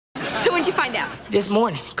So when'd you find out? This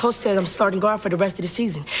morning. Coach said I'm starting guard for the rest of the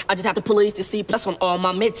season. I just have to pull at least a C+ on all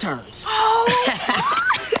my midterms. Oh!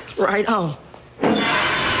 Right on. Hey,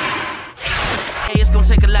 it's gonna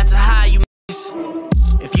take a lot to hire you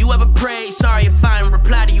niggas. If you ever pray, sorry if I ain't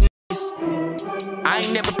reply to you niggas. I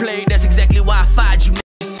ain't never played, that's exactly why I fired you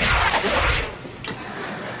niggas.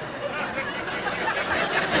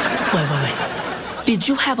 Wait. Did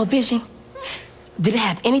you have a vision? Did it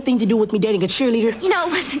have anything to do with me dating a cheerleader? You know,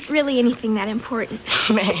 it wasn't really anything that important.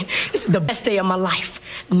 Man, this is the best day of my life.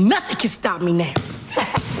 Nothing can stop me now.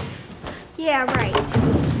 Yeah, right.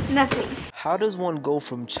 Nothing. How does one go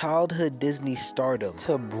from childhood Disney stardom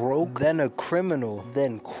to broke, then a criminal,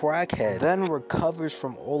 then crackhead, then recovers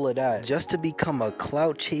from all of that just to become a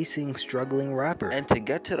clout-chasing, struggling rapper? And to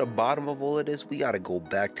get to the bottom of all of this, we gotta go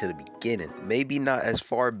back to the beginning. Maybe not as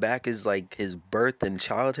far back as like his birth and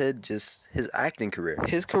childhood, just his acting career.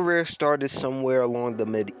 His career started somewhere along the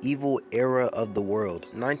medieval era of the world,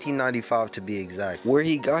 1995 to be exact, where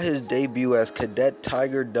he got his debut as Cadet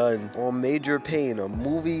Tiger Dunn on Major Payne, a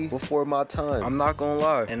movie before my time, I'm not gonna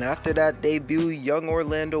lie. And after that debut, young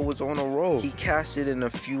Orlando was on a roll. He casted in a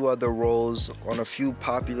few other roles on a few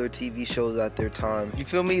popular TV shows at their time. You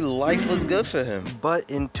feel me? Life was good for him. But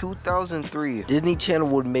in 2003, Disney Channel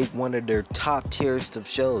would make one of their top tiers of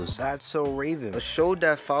shows, That's So Raven, a show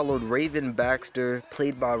that followed Raven Baxter,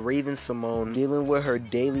 played by Raven-symone, dealing with her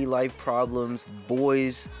daily life problems,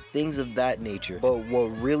 boys, things of that nature. But what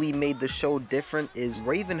really made the show different is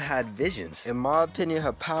Raven had visions. In my opinion,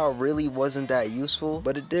 her power really wasn't that useful,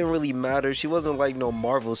 but it didn't really matter. She wasn't like no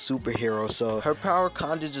Marvel superhero, so her power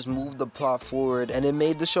kinda just moved the plot forward and it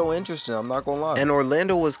made the show interesting, I'm not gonna lie. And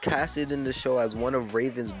Orlando was casted in the show as one of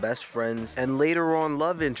Raven's best friends and later on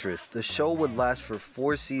love interest. The show would last for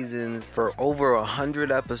 4 seasons for over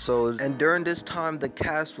 100 episodes, and during this time the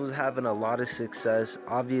cast was having a lot of success.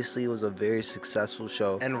 Obviously it was a very successful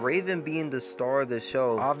show, and Raven, being the star of the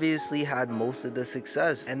show, obviously had most of the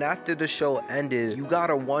success. And after the show ended, you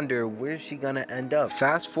gotta wonder, where's she gonna end up?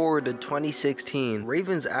 Fast forward to 2016,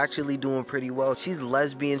 Raven's actually doing pretty well. She's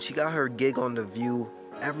lesbian, she got her gig on The View.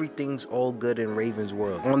 Everything's all good in Raven's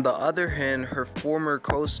world. On the other hand, her former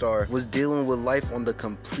co-star was dealing with life on the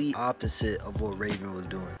complete opposite of what Raven was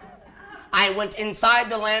doing. I went inside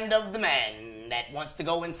the land of the man that wants to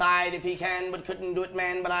go inside if he can, but couldn't do it,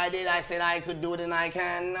 man. But I did. I said I could do it, and I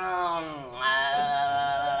can.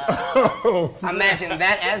 Imagine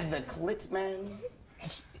that as the clit, man.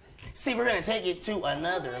 See, we're gonna take it to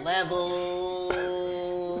another level.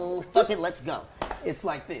 Fuck it, let's go. It's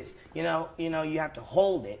like this. You know, you have to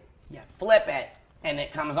hold it, you flip it, and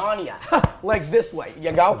it comes on you. Legs this way,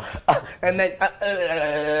 you go, and then.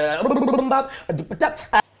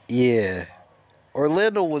 Yeah.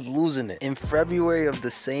 Orlando was losing it. In February of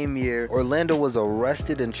the same year, Orlando was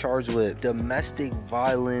arrested and charged with domestic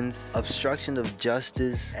violence, obstruction of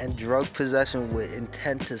justice, and drug possession with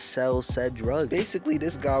intent to sell said drugs. Basically,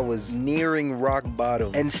 this guy was nearing rock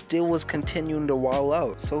bottom and still was continuing to wild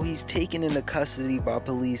out. So he's taken into custody by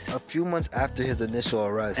police a few months after his initial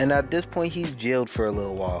arrest. And at this point, he's jailed for a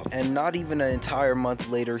little while. And not even an entire month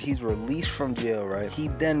later, he's released from jail, right? He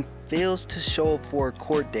then fails to show up for a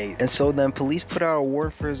court date, and so then police put out a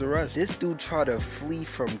warrant for his arrest. This dude tried to flee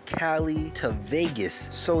from Cali to Vegas,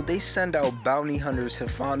 so they send out bounty hunters to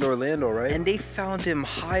find Orlando, right? And they found him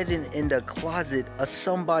hiding in the closet of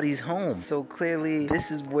somebody's home. So clearly this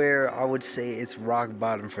is where I would say it's rock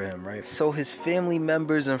bottom for him, right? So his family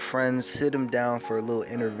members and friends sit him down for a little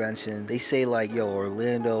intervention. They say like, yo,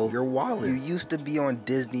 Orlando, you're wildin'. You used to be on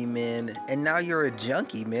Disney, man, and now you're a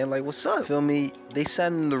junkie, man. Like, what's up? Feel me? They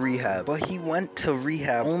send him to rehab, but he went to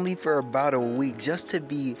rehab only for about a week just to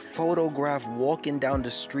be photographed walking down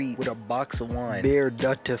the street with a box of wine, bare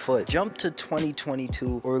duck to foot. Jump to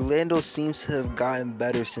 2022, Orlando seems to have gotten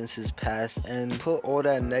better since his past and put all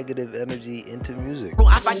that negative energy into music. Bro,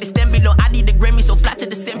 I fight the stand below, I need the Grammy, so fly to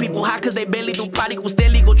the send people high cause they barely do prodigal,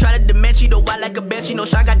 steady go try to dementia, though I like a bench, you know,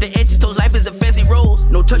 shot got the edges, toes, life is a fancy rose,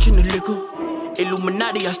 no touching the liquor.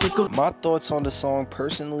 Illuminati, I stick up. My thoughts on the song,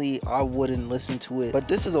 personally, I wouldn't listen to it, but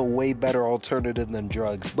this is a way better alternative than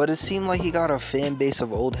drugs. But it seemed like he got a fan base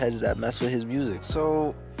of old heads that mess with his music.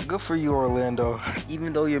 So, good for you, Orlando.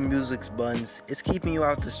 Even though your music's buns, it's keeping you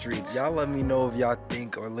out the streets. Y'all let me know if y'all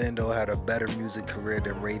think Orlando had a better music career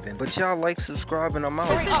than Raven. But y'all like, subscribe, and I'm out.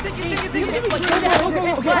 I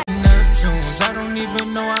don't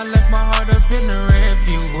even know I left my heart up in the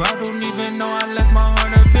review. I don't even know I left my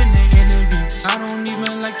heart up in the interview. I don't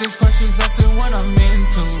even like those questions asking what I'm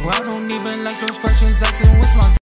into. I don't even like those questions asking what's my